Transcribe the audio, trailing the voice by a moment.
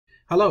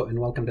Hello and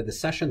welcome to this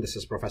session. This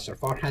is Professor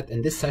Farhat.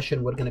 In this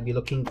session, we're going to be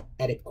looking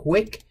at a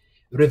quick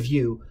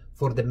review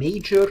for the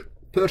major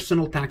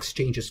personal tax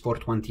changes for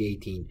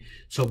 2018.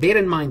 So bear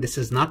in mind, this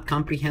is not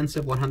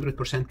comprehensive,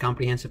 100%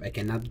 comprehensive. I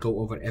cannot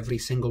go over every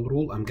single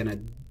rule. I'm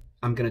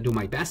gonna do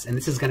my best, and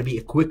this is going to be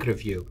a quick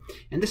review,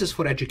 and this is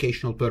for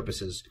educational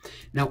purposes.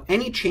 Now,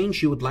 any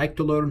change you would like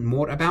to learn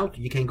more about,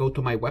 you can go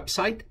to my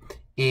website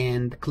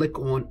and click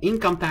on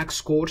Income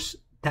Tax Course,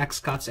 Tax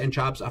Cuts and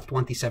Jobs of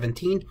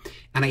 2017,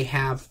 and I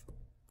have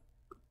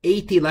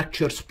 80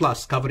 lectures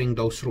plus covering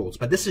those rules,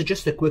 but this is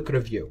just a quick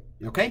review,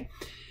 okay?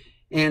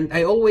 And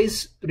I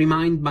always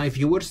remind my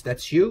viewers,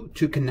 that's you,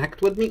 to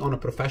connect with me on a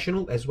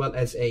professional as well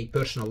as a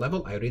personal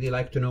level. I really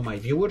like to know my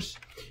viewers.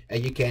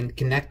 You can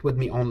connect with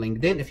me on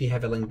LinkedIn if you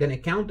have a LinkedIn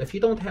account. If you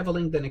don't have a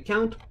LinkedIn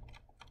account,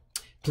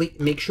 please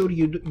make sure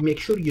you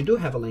do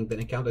have a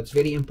LinkedIn account. It's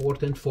very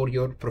important for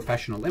your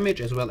professional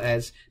image as well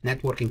as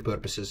networking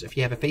purposes. If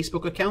you have a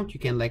Facebook account, you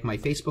can like my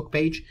Facebook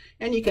page,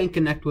 and you can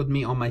connect with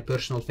me on my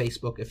personal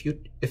Facebook if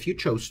you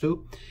chose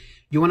to.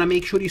 You want to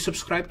make sure you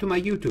subscribe to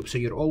my YouTube so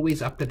you're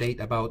always up to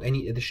date about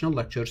any additional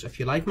lectures. If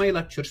you like my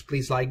lectures,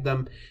 please like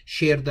them,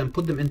 share them,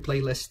 put them in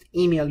playlist,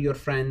 email your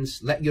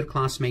friends, let your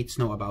classmates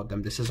know about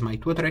them. This is my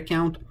Twitter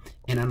account,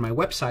 and on my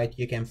website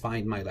you can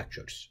find my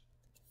lectures.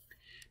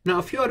 Now,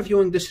 if you are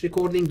viewing this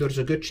recording, there's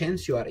a good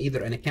chance you are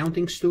either an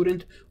accounting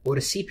student or a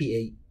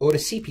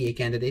CPA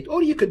candidate,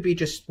 or you could be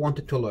just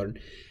wanted to learn.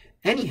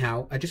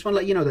 Anyhow, I just want to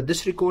let you know that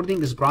this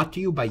recording is brought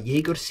to you by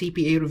Jaeger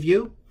CPA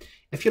Review.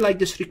 If you like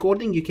this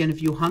recording, you can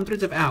view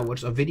hundreds of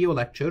hours of video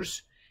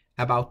lectures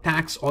about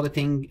tax,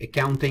 auditing,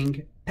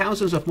 accounting,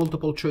 thousands of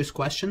multiple choice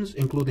questions,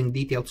 including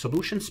detailed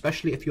solutions,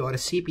 especially if you are a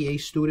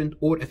CPA student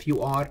or if you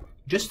are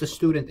just a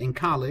student in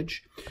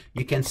college.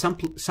 You can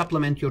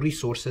supplement your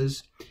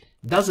resources,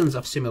 dozens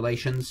of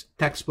simulations,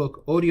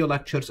 textbook, audio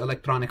lectures,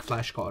 electronic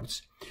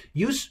flashcards.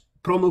 Use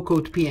promo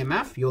code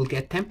PMF. You'll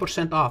get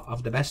 10% off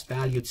of the best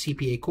valued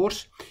CPA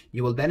course.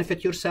 You will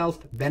benefit yourself,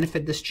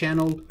 benefit this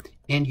channel,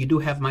 and you do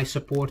have my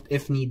support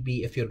if need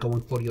be if you're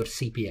going for your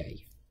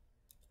CPA.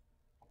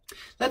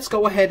 Let's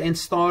go ahead and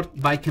start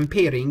by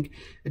comparing.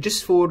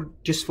 Just for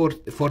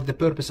the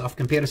purpose of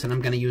comparison, I'm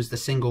going to use the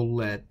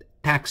single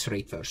tax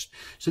rate first.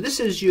 So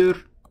this is your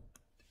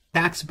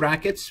tax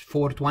brackets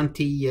for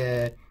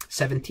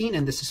 2017,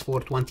 and this is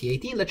for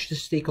 2018. Let's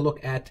just take a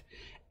look at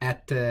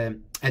the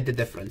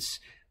difference.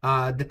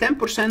 The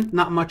 10%,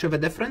 not much of a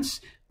difference,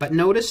 but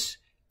notice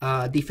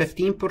the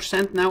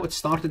 15% now, it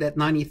started at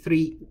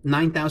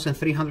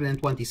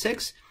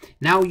 9,326.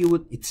 Now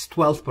it's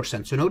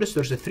 12%. So notice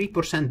there's a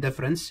 3%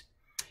 difference.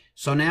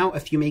 So now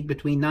if you make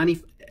between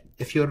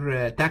if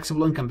your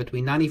taxable income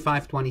between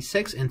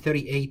 9,526 and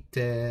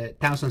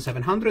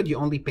 38,700, you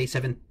only pay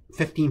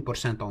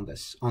 15%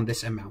 on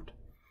this amount.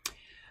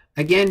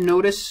 Again,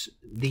 notice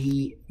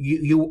we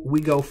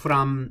go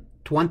from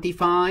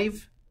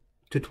 25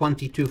 to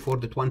 22 for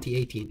the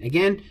 2018.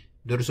 Again,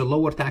 there's a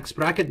lower tax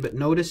bracket, but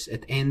notice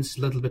it ends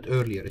a little bit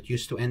earlier. It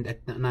used to end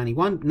at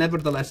 91.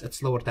 Nevertheless,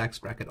 it's lower tax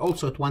bracket.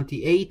 Also,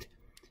 28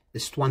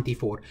 is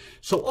 24.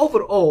 So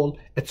overall,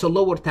 it's a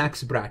lower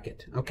tax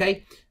bracket,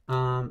 okay?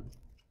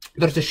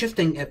 There's a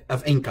shifting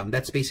of income.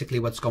 That's basically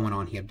what's going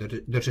on here.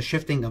 There's a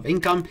shifting of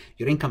income.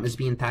 Your income is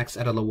being taxed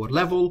at a lower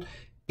level,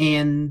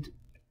 and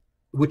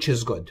which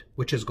is good.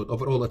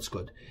 Overall, it's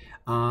good.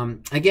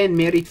 Again,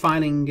 married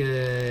filing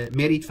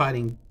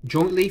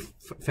jointly,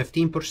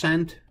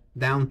 15%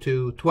 down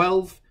to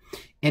 12,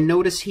 and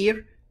notice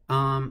here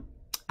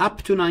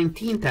up to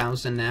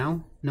 19,000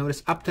 now.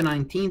 Notice up to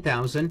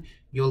 19,000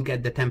 you'll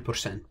get the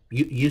 10%.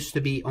 Used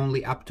to be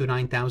only up to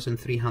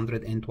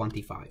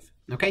 9,325.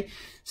 Okay,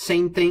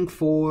 same thing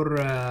for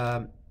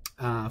the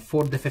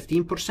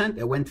 15%.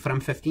 It went from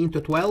 15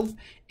 to 12,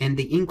 and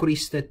they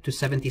increased it to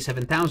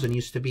 77,000.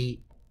 Used to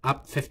be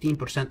up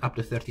 15% up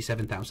to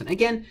 37,000.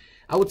 Again,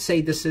 I would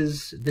say this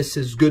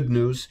is good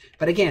news,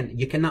 but again,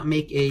 you cannot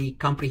make a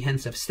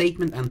comprehensive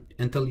statement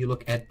until you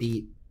look at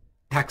the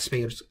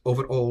taxpayers'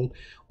 overall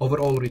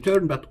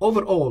return. But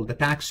overall, the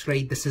tax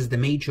rate, this is the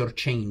major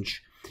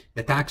change.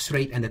 The tax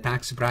rate and the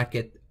tax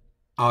bracket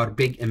are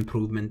big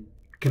improvement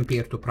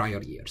compared to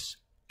prior years.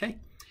 Okay,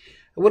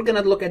 we're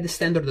gonna look at the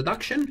standard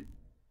deduction.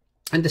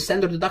 And the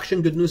standard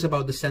deduction, good news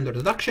about the standard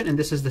deduction, and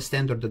this is the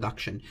standard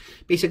deduction.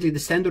 Basically, the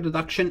standard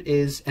deduction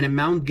is an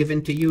amount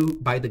given to you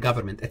by the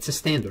government. It's a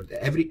standard.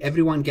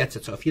 Everyone gets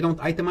it. So if you don't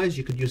itemize,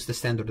 you could use the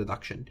standard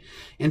deduction.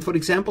 And for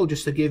example,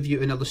 just to give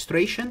you an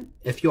illustration,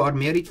 if you are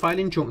married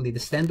filing jointly, the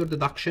standard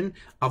deduction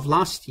of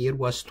last year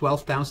was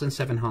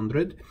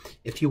 12,700.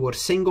 If you were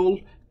single,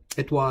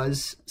 it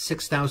was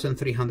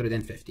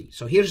 6,350.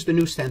 So here's the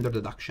new standard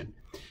deduction.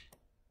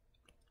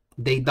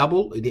 They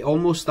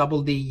almost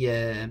double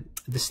the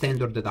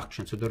standard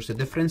deduction. So there's a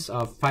difference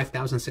of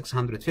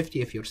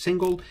 5,650 if you're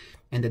single,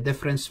 and the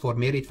difference for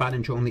married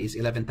filing jointly is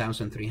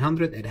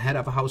 11,300. At the head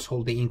of a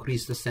household, they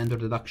increased the standard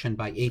deduction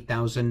by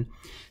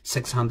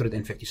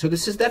 8,650. So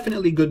this is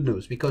definitely good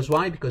news. Because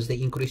why? Because they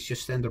increased your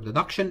standard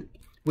deduction.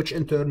 which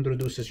in turn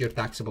reduces your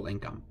taxable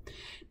income.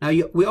 Now,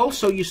 we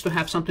also used to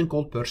have something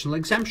called personal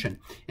exemption,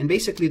 and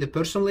basically the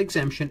personal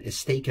exemption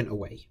is taken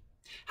away.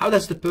 How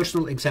does the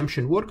personal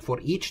exemption work? For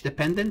each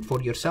dependent,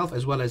 for yourself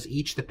as well as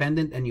each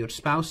dependent and your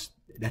spouse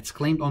that's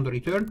claimed on the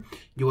return,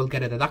 you will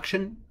get a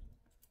deduction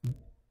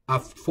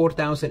of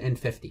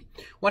 $4,050.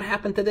 What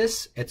happened to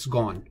this? It's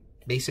gone.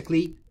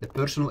 Basically, the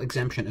personal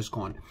exemption is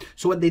gone.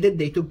 So what they did,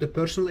 they took the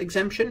personal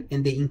exemption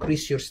and they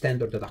increased your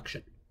standard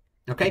deduction.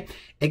 Okay?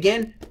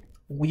 Again,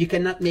 you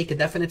cannot make a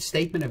definite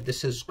statement if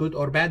this is good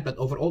or bad, but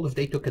overall, if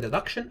they took a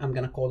deduction, I'm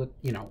going to call it,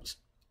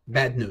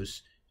 bad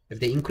news. If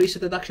they increase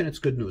the deduction, it's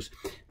good news.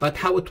 But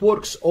how it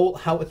works,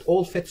 how it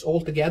all fits all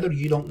together,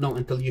 you don't know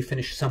until you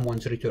finish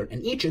someone's return.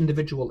 And each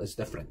individual is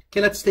different. Okay,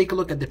 let's take a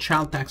look at the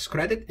child tax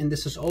credit. And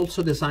this is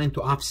also designed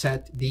to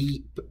offset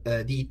the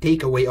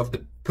takeaway of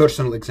the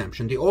personal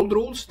exemption. The old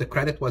rules, the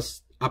credit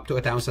was up to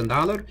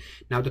 $1,000.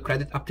 Now the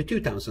credit up to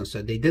 $2,000.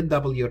 So they did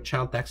double your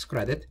child tax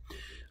credit.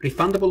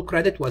 Refundable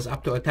credit was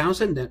up to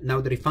 $1,000.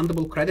 Now the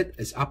refundable credit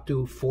is up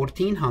to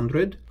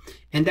 $1,400,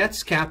 and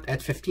that's capped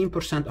at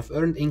 15% of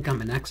earned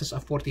income in excess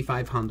of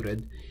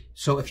 $4,500.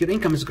 So if your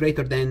income is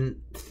greater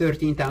than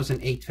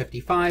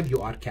 $13,855,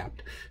 you are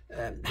capped.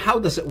 How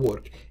does it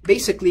work?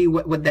 Basically,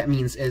 what that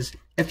means is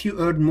if you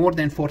earn more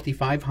than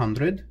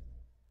 $4,500,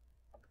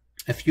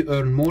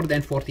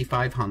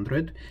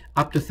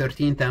 up to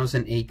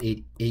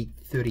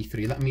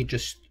 $13,833. Let me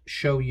just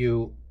show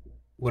you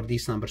where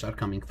these numbers are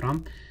coming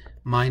from.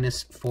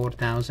 Minus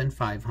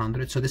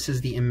 4,500. So this is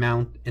the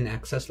amount in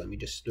excess. Let me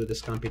just do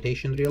this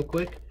computation real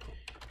quick.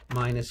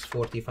 Minus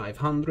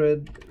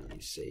 4,500. Let me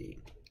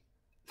see.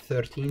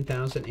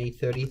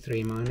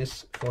 13,833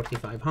 minus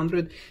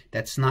 4,500.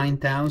 That's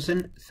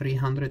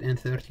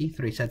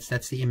 9,333. So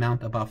that's the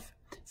amount above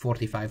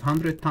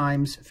 4,500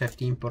 times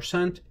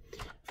 15%.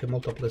 If you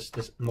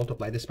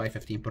multiply this by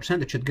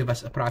 15%, it should give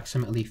us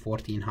approximately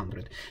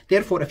 1,400.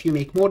 Therefore, if you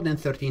make more than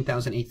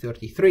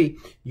 13,833,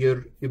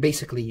 you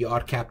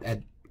are capped.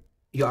 The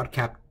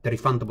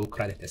refundable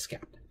credit is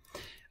capped.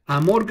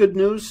 More good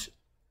news.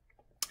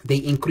 They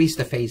increased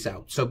the phase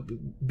out. So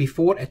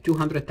before at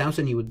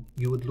 200,000, you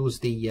would lose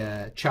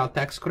the child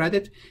tax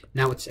credit.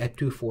 Now it's at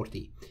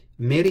 240.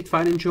 Married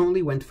filing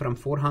jointly went from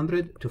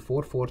 400 to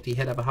 440.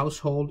 Head of a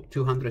household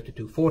 200 to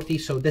 240.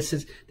 So this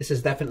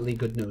is definitely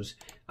good news.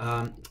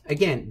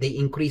 Again, they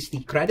increased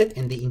the credit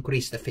and they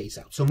increased the phase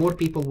out. So more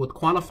people would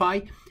qualify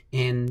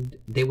and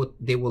they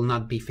will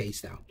not be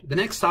phased out. The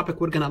next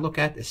topic we're going to look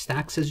at is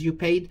taxes you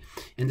paid,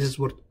 and this is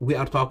what we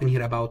are talking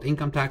here about: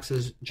 income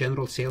taxes,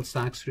 general sales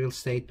tax, real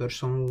estate,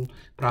 personal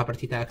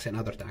property tax, and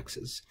other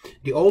taxes.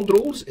 The old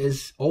rules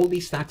is all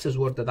these taxes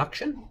were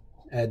deductible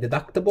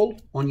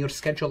on your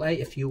Schedule A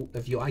if you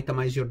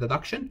itemize your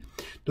deduction.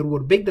 There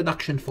were big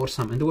deduction for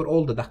some, and they were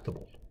all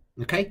deductible.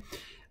 Okay.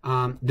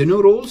 The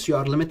new rules, you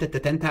are limited to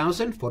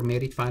 10,000 for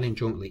married filing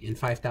jointly, and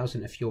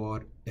 5,000 if you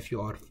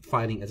are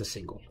filing as a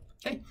single.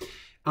 Okay.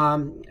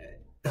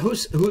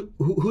 Who's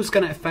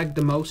going to affect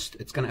the most?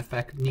 It's going to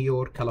affect New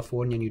York,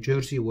 California, New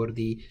Jersey, where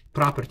the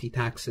property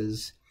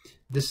taxes,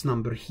 this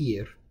number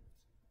here,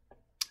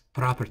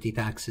 property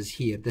taxes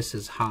here, this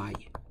is high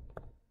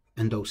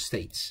in those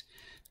states.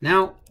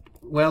 Now,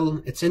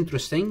 well, it's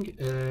interesting,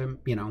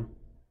 if you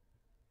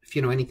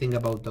know anything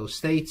about those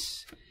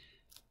states,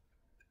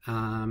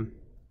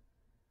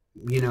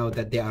 you know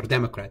that they are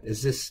Democrat.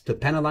 Is this to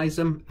penalize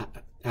them?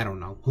 I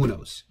don't know. Who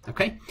knows?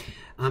 Okay.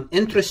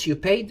 Interest you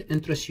paid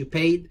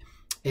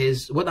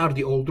is, what are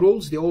the old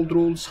rules? The old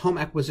rules, home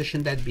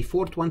acquisition debt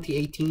before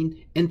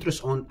 2018,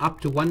 interest on up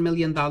to $1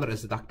 million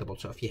is deductible.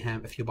 So if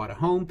you bought a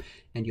home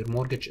and your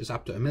mortgage is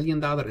up to $1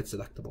 million, it's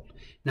deductible.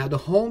 Now the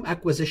home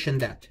acquisition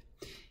debt,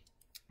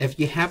 if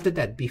you have the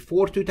debt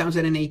before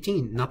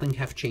 2018, nothing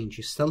have changed.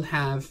 You still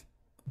have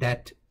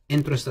that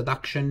interest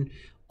deduction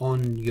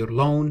on your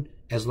loan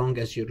as long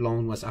as your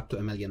loan was up to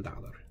 $1 million.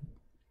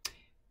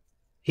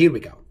 Here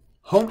we go.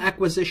 Home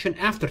acquisition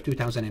after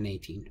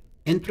 2018.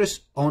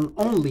 Interest on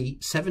only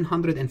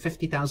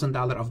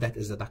 $750,000 of that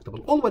is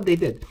deductible. All what they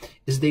did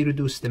is they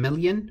reduced the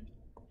million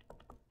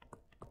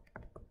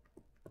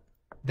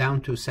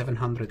down to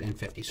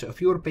 750. So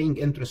if you were paying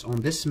interest on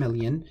this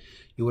million,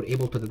 you were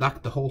able to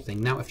deduct the whole thing.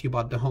 Now, if you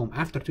bought the home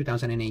after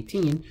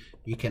 2018,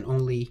 you can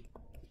only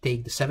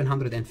take the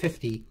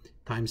 750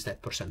 times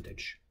that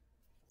percentage.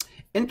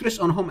 Interest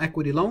on home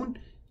equity loan,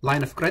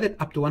 line of credit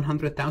up to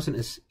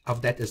 100,000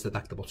 of that is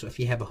deductible. So if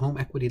you have a home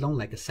equity loan,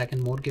 like a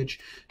second mortgage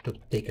to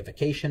take a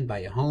vacation, buy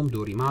a home,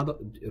 do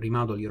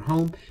remodel your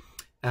home,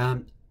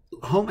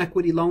 home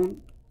equity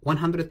loan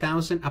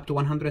 100,000 up to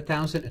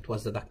 100,000, it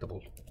was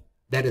deductible.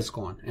 That is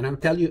gone. And I'm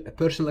telling you a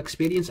personal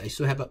experience.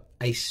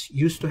 I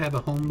used to have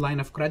a home line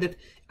of credit.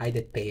 I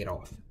did pay it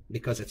off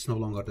because it's no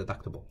longer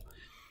deductible.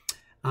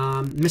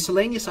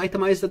 Miscellaneous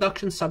itemized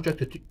deductions subject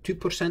to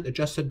 2%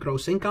 adjusted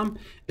gross income.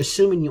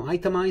 Assuming you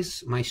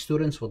itemize, my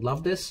students would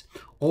love this.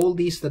 All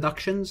these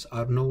deductions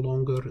are no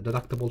longer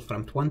deductible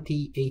from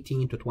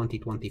 2018 to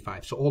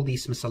 2025. So all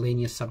these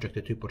miscellaneous subject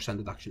to 2%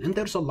 deduction. And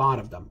there's a lot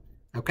of them.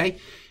 Okay,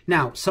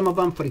 now some of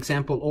them, for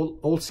example,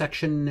 all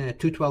section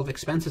 212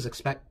 expenses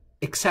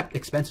except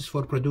expenses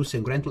for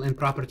producing rental and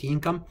property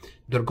income,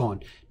 they're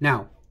gone.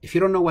 Now, if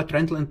you don't know what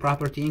rental and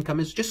property income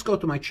is, just go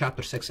to my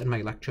chapter 6 in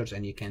my lectures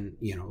and you can,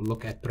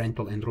 look at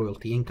rental and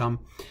royalty income.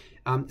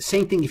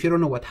 Same thing, if you don't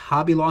know what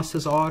hobby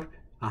losses are,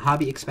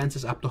 hobby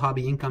expenses up to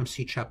hobby income,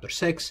 see chapter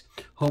 6.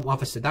 Home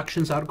office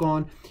deductions are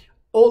gone.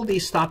 All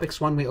these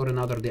topics, one way or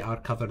another, they are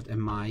covered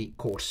in my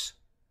course.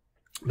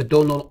 But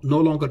though no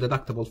longer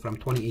deductible from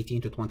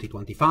 2018 to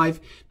 2025,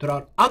 there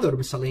are other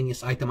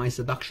miscellaneous itemized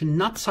deduction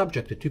not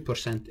subject to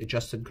 2%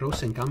 adjusted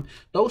gross income.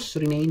 Those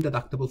remain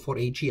deductible for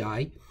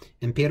AGI,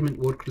 impairment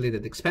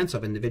work-related expense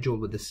of individual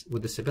with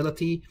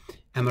disability,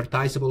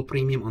 amortizable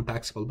premium on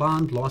taxable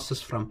bond,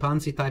 losses from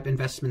Ponzi-type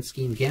investment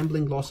scheme,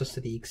 gambling losses to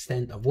the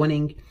extent of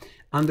winning,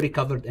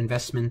 unrecovered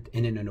investment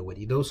in an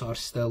annuity. Those are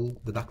still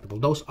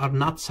deductible. Those are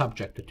not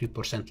subject to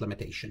 2%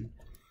 limitation.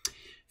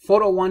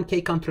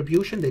 401k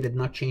contribution, they did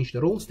not change the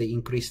rules. They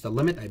increased the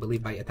limit, I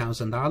believe, by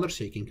 $1,000,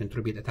 so you can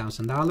contribute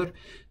 $1,000.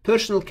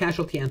 Personal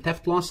casualty and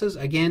theft losses,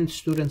 again,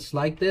 students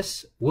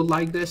will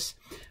like this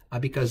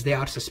because they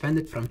are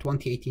suspended from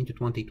 2018 to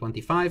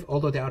 2025.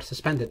 Although they are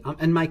suspended,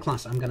 in my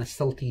class, I'm going to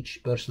still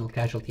teach personal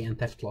casualty and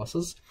theft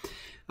losses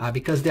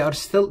because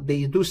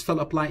they do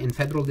still apply in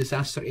federal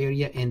disaster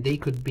area, and they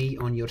could be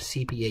on your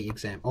CPA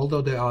exam.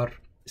 Although they are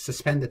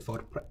suspended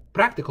for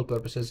practical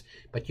purposes,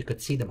 but you could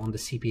see them on the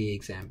CPA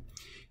exam.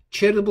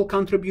 Charitable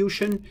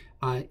contribution.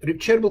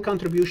 Charitable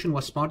contribution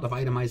was part of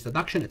itemized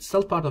deduction. It's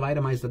still part of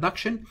itemized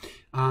deduction.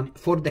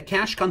 For the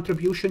cash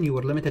contribution, you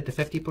were limited to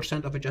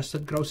 50% of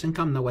adjusted gross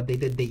income. Now, what they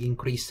did, they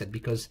increased it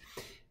because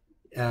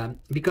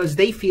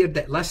they feared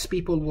that less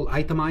people will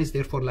itemize,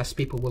 therefore less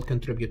people will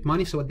contribute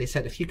money. So what they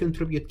said, if you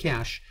contribute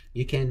cash,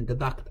 you can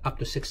deduct up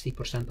to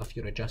 60% of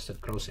your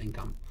adjusted gross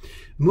income.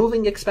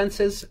 Moving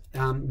expenses,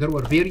 there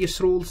were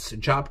various rules,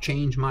 job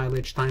change,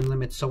 mileage, time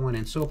limit, so on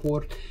and so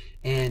forth.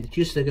 And it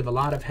used to give a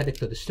lot of headache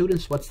to the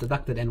students, what's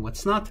deducted and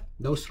what's not.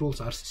 Those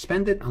rules are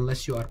suspended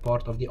unless you are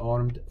part of the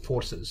armed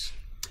forces.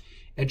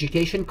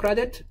 Education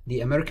credit,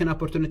 the American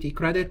Opportunity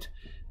Credit,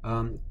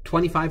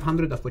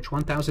 $2,500 of which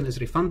 $1,000 is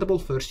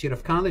refundable. First year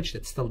of college,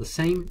 that's still the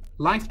same.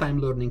 Lifetime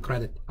learning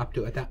credit up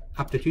to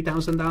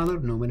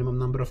 $2,000, no minimum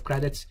number of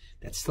credits,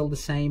 that's still the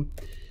same.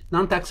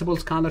 Non-taxable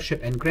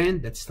scholarship and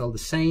grant, that's still the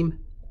same.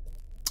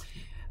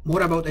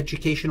 More about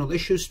educational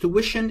issues.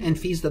 Tuition and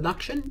fees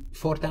deduction,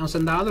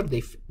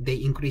 $4,000. They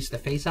increased the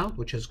phase out,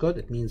 which is good.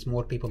 It means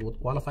more people would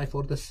qualify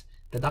for this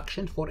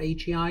deduction for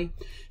AGI.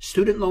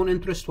 Student loan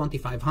interest,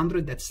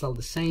 $2,500. That's still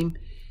the same.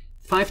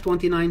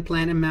 529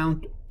 plan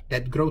amount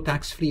that grow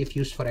tax-free if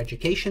used for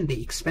education.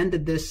 They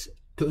expanded this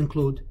to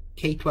include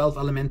K-12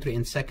 elementary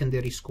and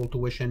secondary school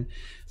tuition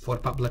for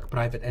public,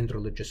 private, and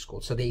religious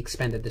schools. So they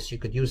expanded this. You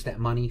could use that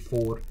money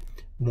for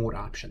more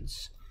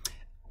options.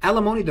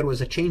 Alimony, there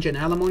was a change in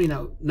alimony.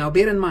 Now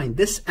bear in mind,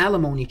 this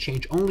alimony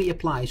change only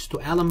applies to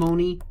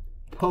alimony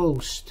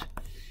post,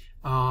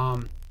 I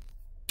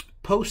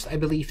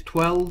believe,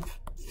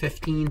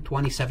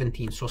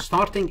 12/15/2017. So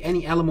starting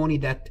any alimony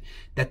that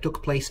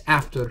took place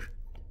after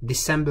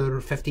December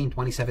 15,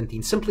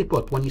 2017. Simply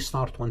put, when you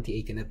start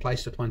 2018, it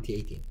applies to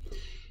 2018.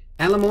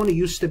 Alimony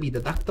used to be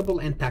deductible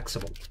and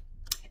taxable.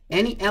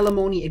 Any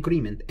alimony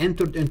agreement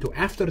entered into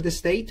after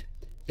this date,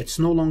 it's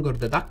no longer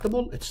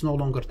deductible, it's no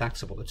longer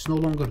taxable. It's no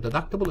longer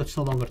deductible, it's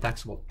no longer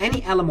taxable.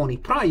 Any alimony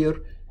prior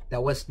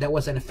that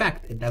was in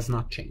effect, it does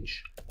not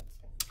change.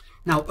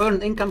 Now,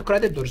 earned income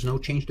credit, there's no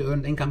change to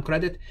earned income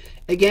credit.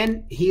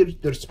 Again, here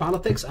there's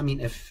politics. I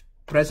mean, if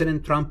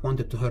President Trump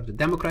wanted to hurt the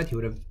Democrat, he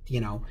would have,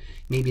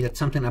 maybe that's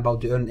something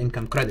about the earned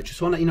income credit.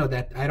 Just want to,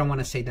 that I don't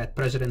want to say that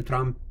President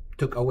Trump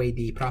took away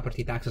the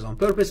property taxes on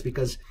purpose,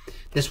 because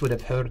this would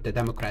have hurt the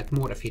Democrat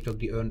more if he took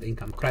the earned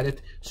income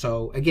credit.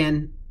 So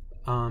again,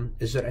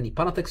 is there any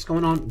politics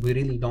going on? We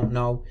really don't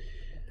know.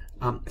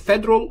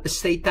 Federal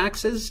estate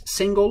taxes,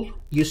 single,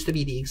 used to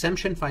be the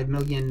exemption,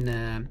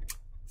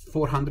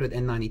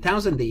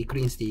 $5,490,000. They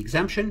increased the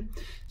exemption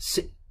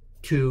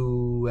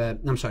to,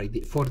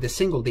 for the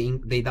single,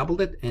 they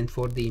doubled it, and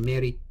for the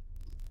married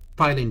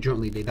filing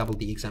jointly, they doubled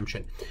the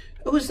exemption.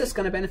 Who is this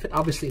going to benefit?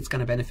 Obviously, it's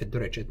going to benefit the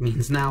rich. It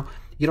means now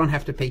you don't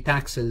have to pay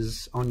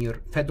taxes on your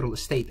federal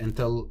estate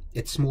until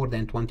it's more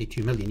than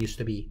 22 million. It used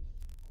to be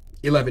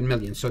 11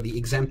 million. So the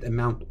exempt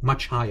amount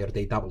much higher,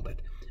 they doubled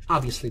it.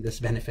 Obviously, this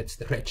benefits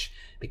the rich,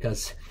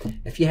 because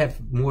if you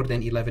have more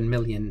than 11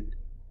 million,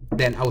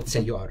 then I would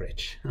say you are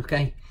rich,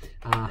 okay?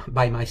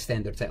 By my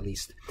standards, at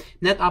least.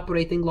 Net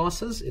operating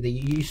losses, they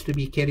used to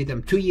be carry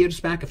them 2 years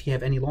back if you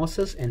have any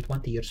losses, and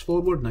 20 years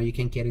forward. Now you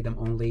can carry them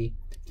only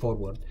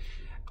forward.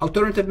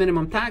 Alternative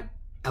minimum tax,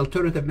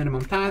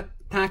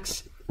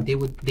 they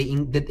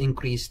did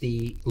increase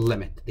the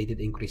limit. They did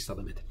increase the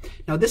limit.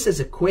 Now this is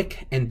a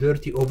quick and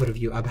dirty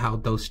overview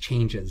about those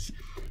changes.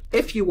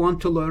 If you want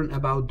to learn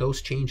about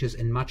those changes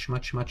in much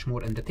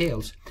more in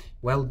details,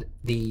 well,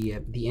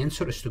 the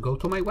answer is to go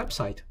to my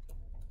website,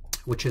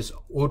 which is,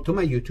 or to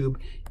my YouTube,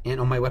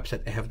 and on my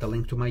website I have the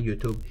link to my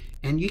YouTube,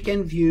 and you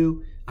can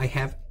view, I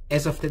have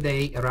as of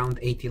today, around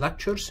 80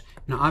 lectures.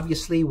 Now,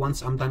 obviously,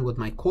 once I'm done with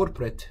my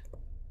corporate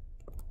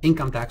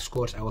income tax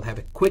course, I will have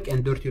a quick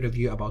and dirty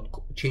review about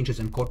changes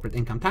in corporate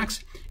income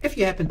tax. If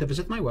you happen to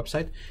visit my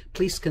website,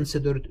 please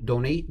consider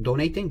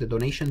donating. The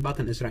donation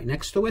button is right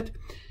next to it.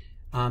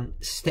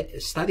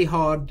 Study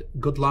hard,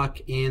 good luck,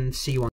 and see you on